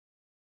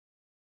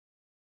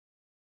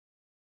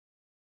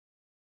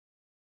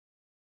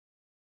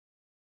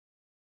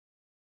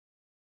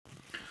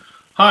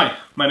Hi,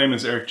 my name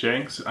is Eric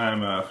Jenks.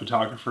 I'm a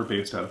photographer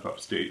based out of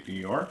upstate New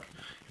York.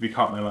 If you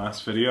caught my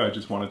last video, I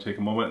just want to take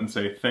a moment and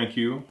say thank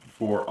you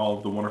for all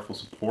of the wonderful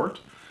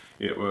support.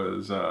 It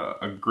was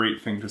a great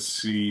thing to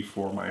see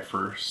for my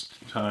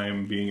first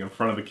time being in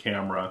front of the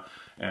camera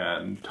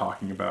and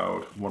talking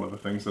about one of the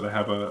things that I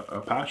have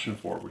a passion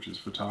for, which is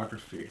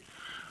photography.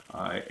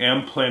 I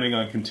am planning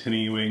on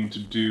continuing to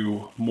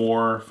do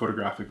more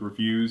photographic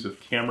reviews of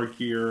camera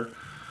gear,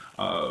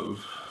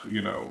 of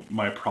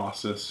my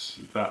process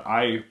that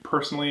I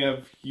personally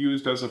have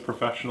used as a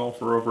professional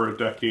for over a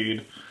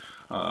decade.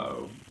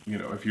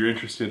 If you're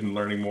interested in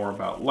learning more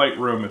about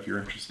Lightroom, if you're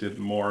interested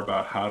in more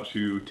about how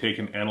to take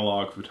an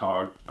analog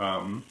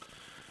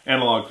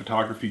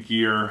photography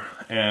gear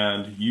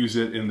and use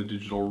it in the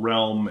digital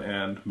realm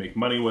and make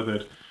money with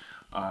it,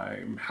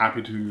 I'm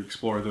happy to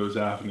explore those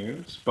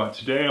avenues. But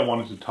today I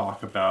wanted to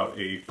talk about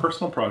a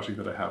personal project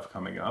that I have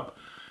coming up,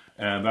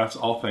 and that's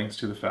all thanks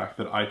to the fact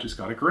that I just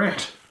got a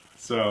grant.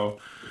 So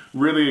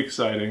really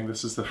exciting.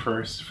 This is the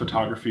first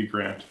photography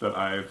grant that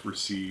I've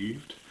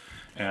received,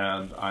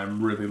 and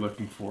I'm really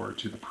looking forward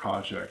to the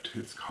project.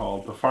 It's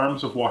called The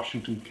Farms of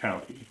Washington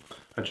County,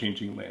 A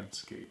Changing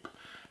Landscape.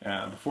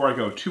 And before I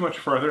go too much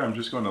further, I'm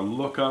just going to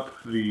look up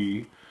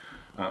the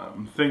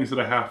things that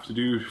I have to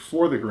do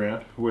for the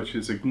grant, which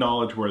is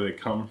acknowledge where they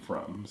come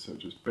from. So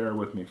just bear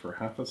with me for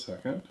half a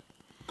second.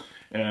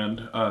 And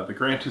the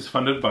grant is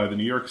funded by the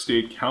New York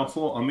State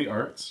Council on the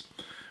Arts,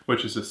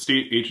 which is a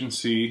state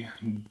agency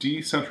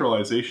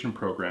decentralization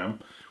program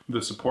with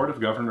the support of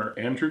Governor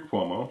Andrew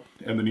Cuomo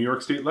and the New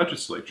York State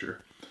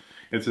Legislature.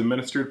 It's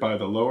administered by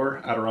the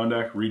Lower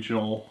Adirondack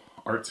Regional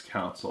Arts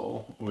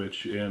Council,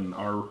 which in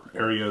our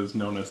area is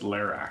known as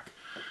LARAC.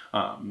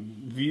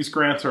 These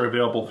grants are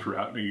available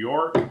throughout New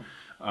York.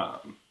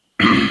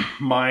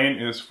 Mine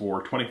is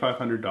for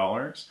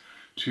 $2,500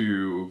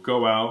 to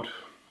go out,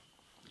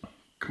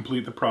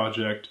 complete the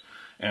project,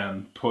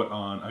 and put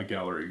on a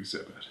gallery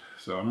exhibit.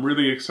 So I'm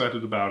really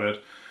excited about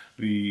it.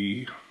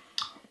 The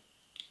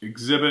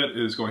exhibit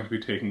is going to be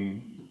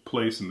taking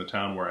place in the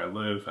town where I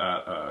live at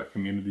a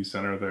community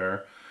center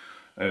there.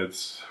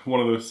 It's one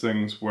of those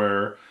things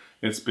where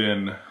it's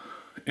been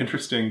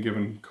interesting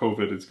given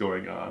COVID is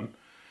going on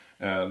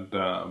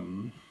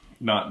and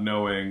not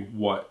knowing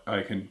what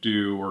I can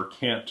do or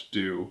can't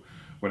do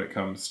when it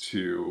comes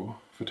to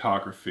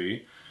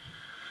photography,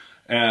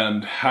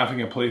 and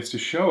having a place to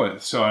show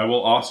it. So I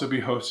will also be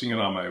hosting it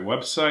on my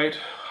website.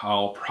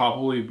 I'll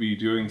probably be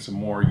doing some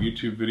more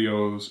YouTube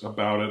videos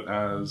about it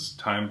as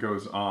time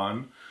goes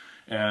on,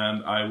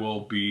 and I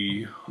will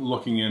be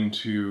looking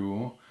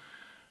into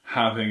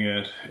having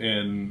it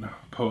in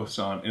posts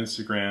on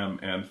Instagram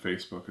and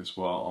Facebook as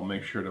well. I'll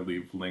make sure to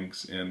leave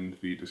links in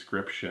the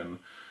description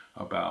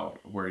about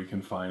where you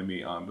can find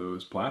me on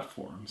those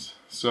platforms.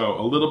 So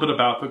a little bit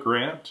about the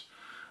grant.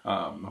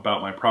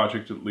 About my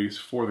project, at least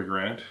for the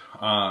grant.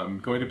 I'm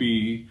going to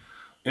be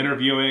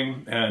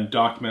interviewing and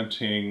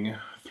documenting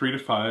 3 to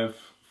 5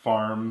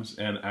 farms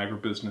and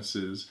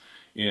agribusinesses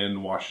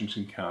in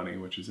Washington County,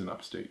 which is in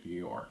upstate New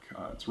York.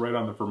 It's right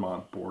on the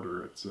Vermont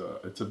border. It's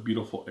a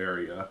beautiful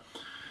area.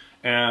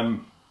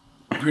 And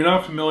if you're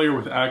not familiar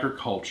with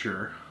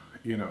agriculture,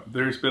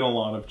 there's been a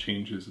lot of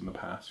changes in the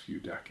past few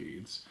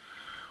decades.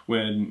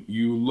 When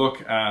you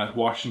look at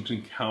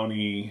Washington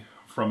County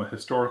from a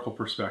historical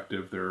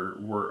perspective, there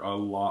were a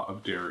lot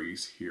of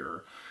dairies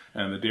here,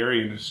 and the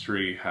dairy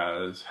industry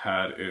has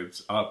had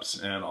its ups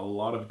and a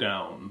lot of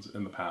downs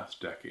in the past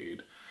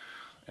decade.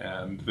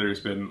 And there's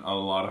been a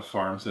lot of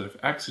farms that have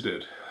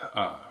exited.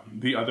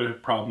 The other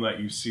problem that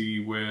you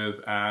see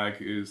with ag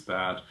is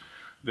that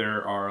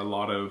there are a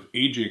lot of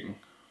aging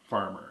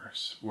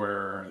farmers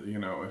where,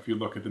 if you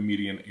look at the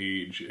median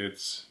age,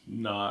 it's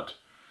not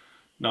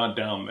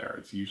down there.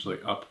 It's usually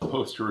up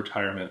close to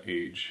retirement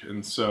age.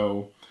 And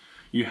so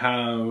you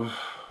have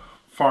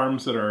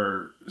farms that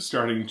are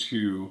starting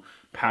to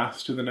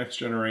pass to the next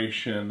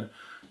generation.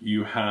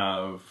 You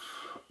have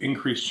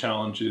increased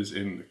challenges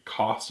in the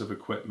cost of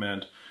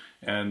equipment,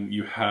 and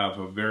you have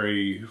a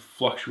very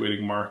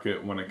fluctuating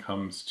market when it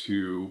comes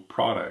to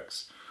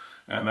products.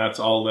 And that's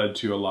all led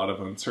to a lot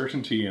of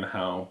uncertainty in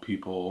how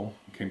people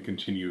can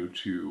continue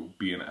to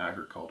be in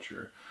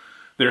agriculture.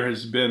 There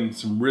has been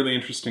some really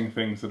interesting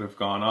things that have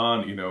gone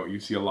on. You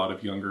see a lot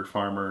of younger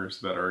farmers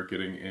that are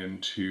getting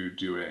into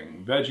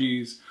doing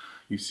veggies.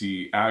 You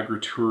see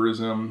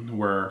agritourism,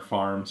 where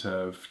farms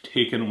have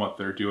taken what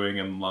they're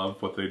doing and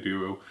love what they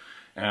do,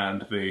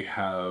 and they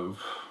have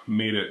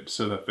made it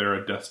so that they're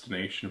a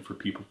destination for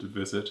people to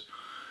visit.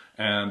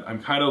 And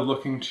I'm kind of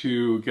looking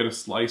to get a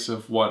slice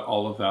of what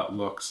all of that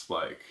looks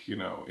like.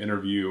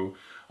 Interview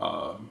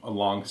a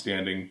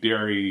long-standing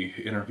dairy,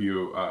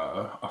 interview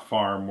a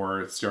farm where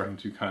it's starting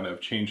to kind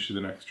of change to the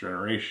next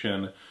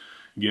generation,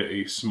 get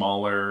a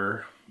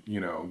smaller,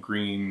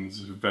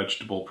 greens,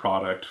 vegetable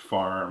product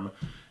farm,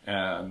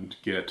 and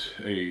get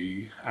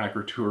a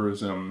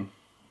agritourism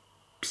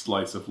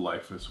slice of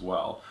life as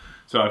well.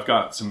 So I've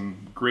got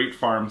some great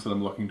farms that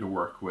I'm looking to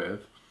work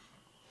with.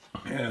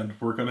 and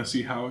we're gonna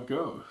see how it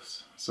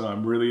goes. So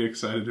I'm really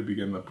excited to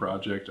begin the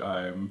project.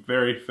 I'm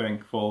very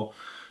thankful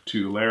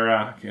to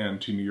LARAC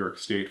and to New York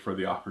State for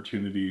the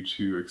opportunity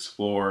to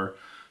explore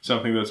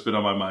something that's been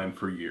on my mind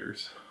for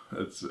years.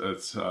 It's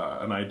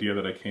an idea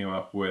that I came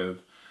up with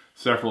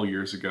several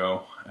years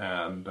ago,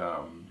 and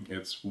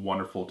it's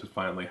wonderful to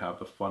finally have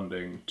the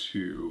funding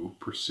to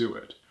pursue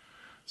it.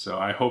 So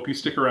I hope you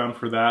stick around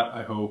for that.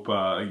 I hope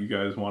you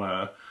guys want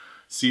to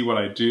see what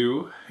I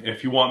do.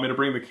 If you want me to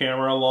bring the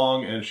camera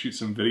along and shoot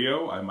some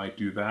video, I might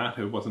do that.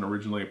 It wasn't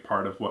originally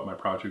part of what my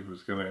project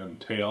was going to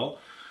entail,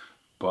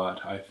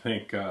 but I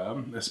think,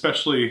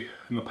 especially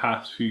in the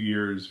past few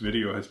years,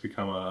 video has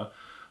become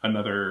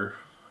another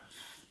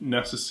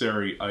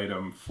necessary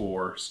item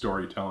for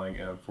storytelling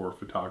and for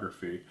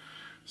photography.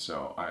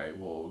 So I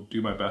will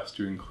do my best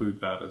to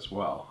include that as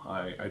well.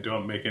 I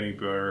don't make any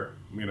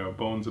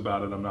bones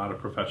about it. I'm not a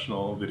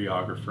professional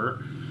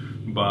videographer,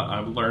 but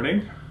I'm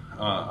learning.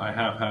 I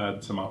have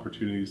had some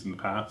opportunities in the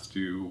past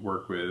to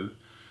work with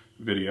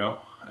video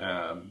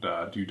and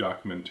do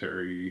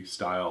documentary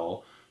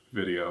style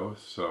video,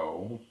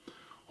 so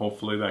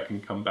hopefully that can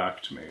come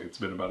back to me. It's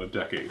been about a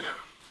decade.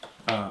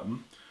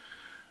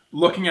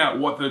 Looking at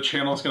what the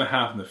channel is going to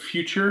have in the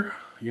future,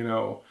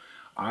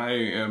 I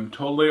am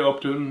totally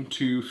open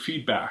to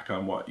feedback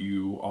on what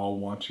you all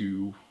want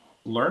to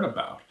learn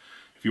about.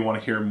 If you want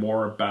to hear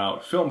more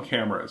about film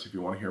cameras, if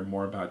you want to hear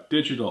more about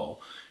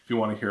digital, if you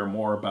want to hear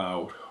more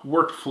about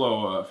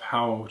workflow of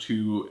how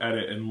to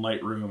edit in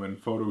Lightroom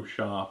and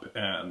Photoshop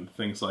and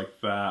things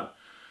like that.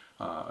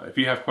 If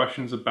you have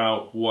questions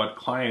about what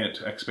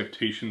client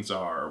expectations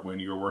are when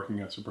you're working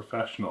as a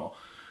professional,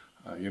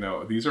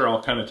 these are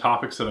all kind of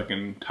topics that I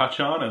can touch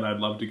on, and I'd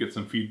love to get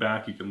some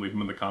feedback. You can leave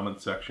them in the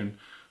comments section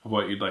of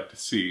what you'd like to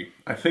see.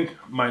 I think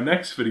my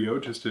next video,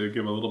 just to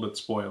give a little bit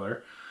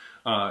spoiler,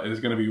 is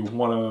going to be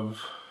one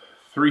of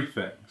 3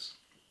 things.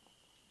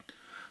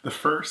 The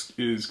first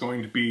is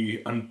going to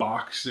be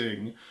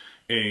unboxing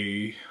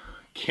a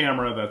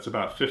camera that's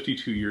about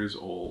 52 years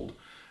old.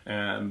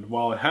 And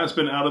while it has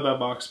been out of that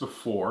box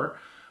before,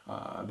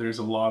 there's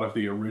a lot of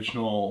the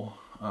original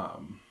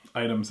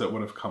items that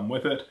would have come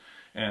with it.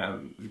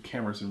 And the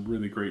camera's in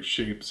really great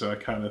shape, so I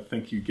kind of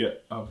think you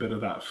get a bit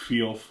of that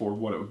feel for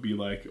what it would be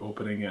like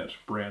opening it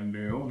brand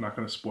new. I'm not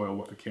going to spoil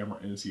what the camera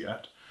is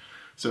yet.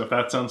 So if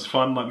that sounds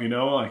fun, let me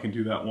know. I can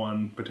do that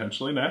one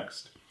potentially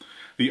next.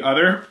 The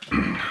other,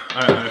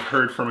 I've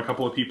heard from a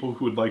couple of people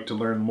who would like to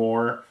learn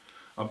more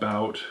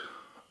about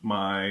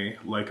my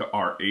Leica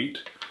R8.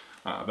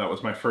 That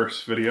was my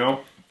first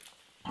video.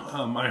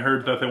 I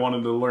heard that they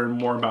wanted to learn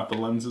more about the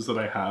lenses that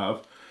I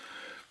have.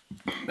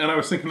 And I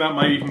was thinking that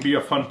might even be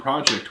a fun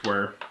project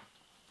where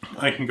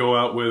I can go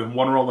out with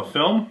 1 roll of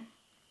film,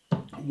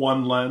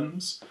 1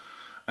 lens,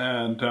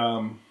 and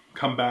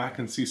come back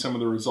and see some of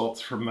the results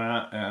from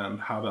that and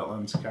how that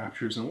lens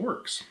captures and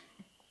works.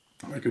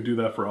 I could do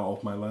that for all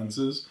of my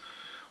lenses,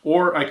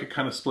 or I could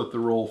kind of split the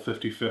roll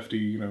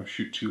 50-50,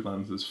 shoot 2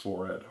 lenses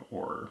for it,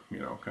 or,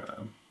 kind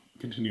of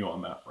continue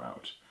on that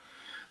route.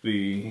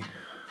 The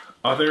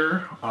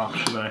other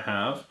option I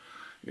have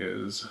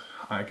is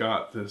I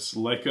got this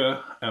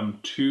Leica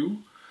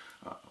M2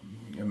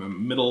 in the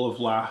middle of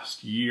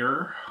last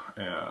year,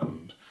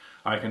 and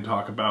I can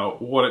talk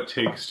about what it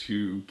takes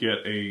to get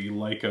a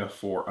Leica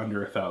for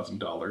under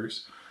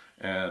 $1,000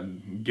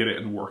 and get it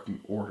in working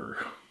order,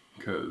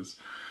 because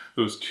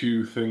those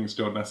 2 things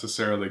don't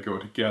necessarily go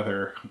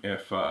together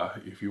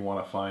if you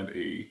want to find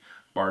a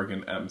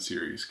bargain M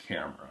series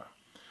camera.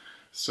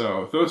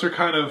 So those are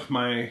kind of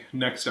my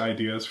next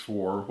ideas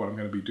for what I'm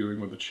going to be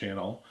doing with the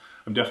channel.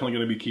 I'm definitely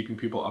going to be keeping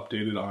people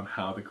updated on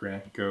how the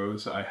grant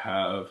goes. I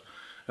have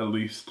at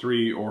least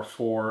 3 or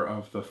 4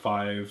 of the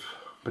 5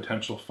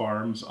 potential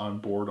farms on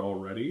board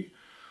already,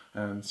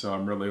 and so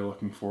I'm really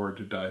looking forward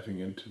to diving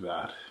into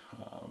that.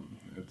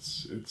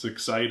 It's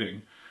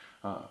exciting.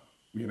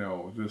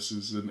 This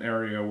is an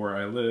area where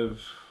I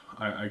live.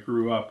 I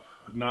grew up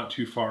not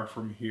too far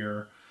from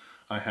here.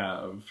 I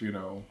have,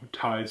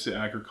 ties to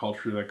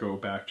agriculture that go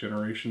back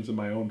generations in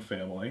my own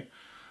family.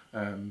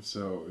 And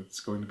so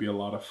it's going to be a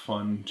lot of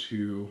fun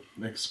to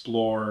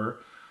explore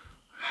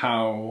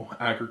how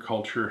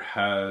agriculture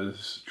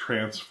has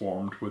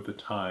transformed with the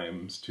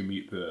times to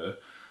meet the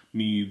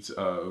needs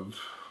of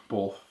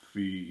both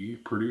the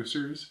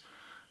producers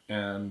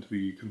and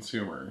the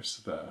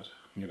consumers that,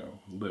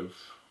 live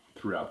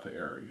throughout the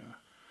area.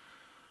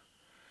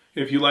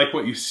 If you like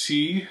what you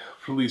see,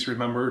 please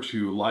remember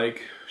to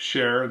like,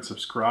 share, and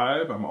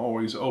subscribe. I'm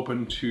always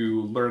open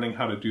to learning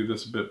how to do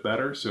this a bit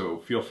better, so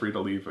feel free to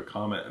leave a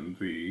comment in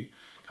the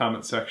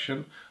comment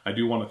section. I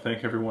do want to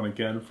thank everyone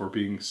again for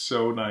being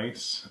so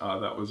nice.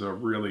 That was a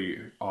really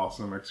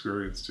awesome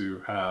experience to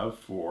have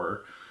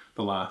for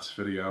the last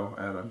video,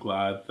 and I'm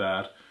glad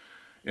that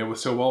it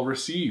was so well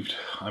received.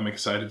 I'm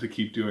excited to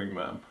keep doing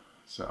them.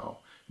 So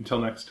until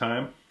next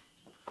time,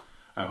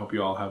 I hope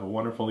you all have a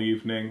wonderful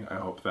evening. I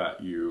hope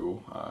that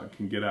you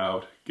can get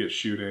out, get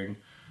shooting,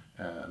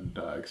 and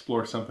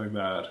explore something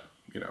that,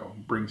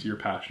 brings your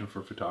passion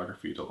for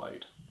photography to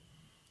light.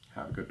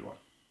 Have a good one.